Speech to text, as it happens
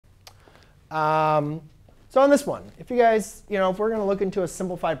So on this one, if you guys, if we're going to look into a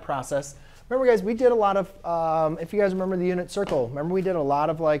simplified process, remember, guys, we did a lot of, if you guys remember the unit circle, remember we did a lot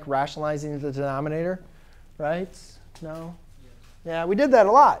of like rationalizing the denominator, right? No? Yes. Yeah, we did that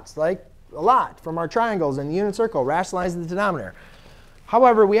a lot. It's like a lot from our triangles and the unit circle, rationalizing the denominator.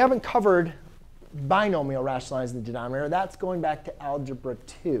 However, we haven't covered binomial rationalizing the denominator. That's going back to algebra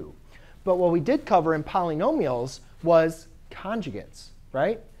 2. But what we did cover in polynomials was conjugates,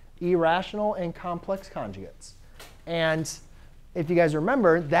 right? Irrational and complex conjugates. And if you guys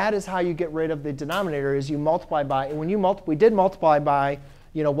remember, that is how you get rid of the denominator, is you multiply by, when you we did multiply by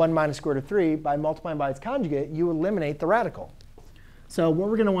 1 minus square root of 3, by multiplying by its conjugate, you eliminate the radical. So what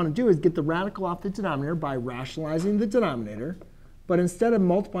we're going to want to do is get the radical off the denominator by rationalizing the denominator. But instead of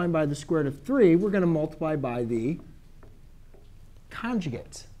multiplying by the square root of 3, we're going to multiply by the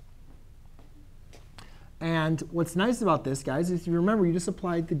conjugate. And what's nice about this, guys, is you remember you just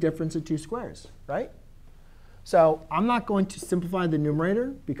applied the difference of two squares, right? So I'm not going to simplify the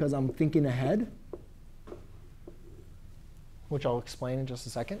numerator because I'm thinking ahead, which I'll explain in just a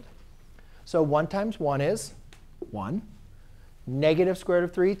second. So 1 times 1 is 1. Negative square root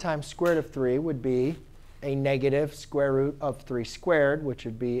of 3 times square root of 3 would be a negative square root of 3 squared, which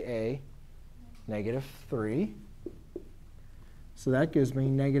would be a negative 3. So that gives me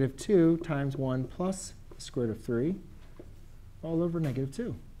negative 2 times 1 plus the square root of 3 all over negative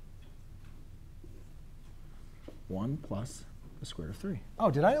 2. 1 plus the square root of 3. Oh,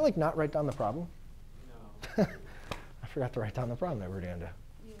 did I not write down the problem? No. I forgot to write down the problem that we're going to do.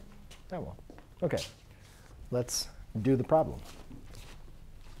 Yeah. Oh, well. OK. Let's do the problem.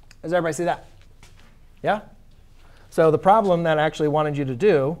 Does everybody see that? Yeah? So the problem that I actually wanted you to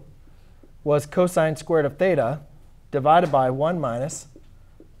do was cosine squared of theta divided by 1 minus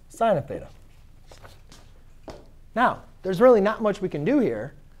sine of theta. Now, there's really not much we can do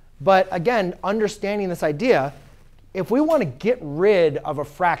here. But again, understanding this idea, if we want to get rid of a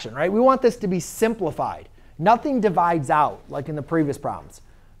fraction, right, we want this to be simplified. Nothing divides out like in the previous problems.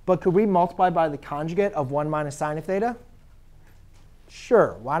 But could we multiply by the conjugate of 1 minus sine of theta?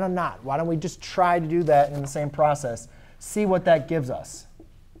 Sure. Why not? Why don't we just try to do that in the same process, see what that gives us?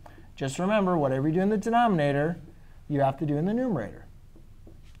 Just remember, whatever you do in the denominator, you have to do in the numerator.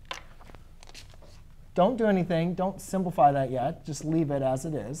 Don't do anything. Don't simplify that yet. Just leave it as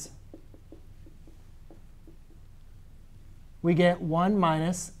it is. We get 1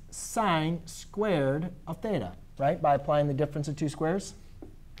 minus sine squared of theta, right, by applying the difference of two squares.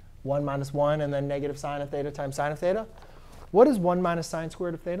 1 minus 1 and then negative sine of theta times sine of theta. What is 1 minus sine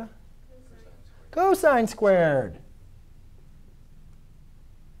squared of theta? Cosine squared.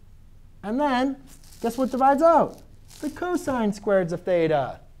 And then, guess what divides out? The cosine squareds of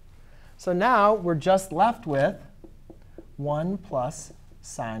theta. So now we're just left with 1 plus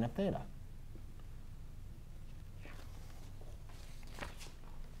sine of theta.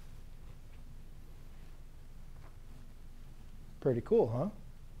 Pretty cool,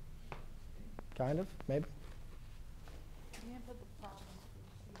 huh? Kind of, maybe.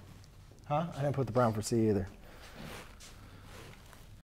 Huh? I didn't put the problem for C either.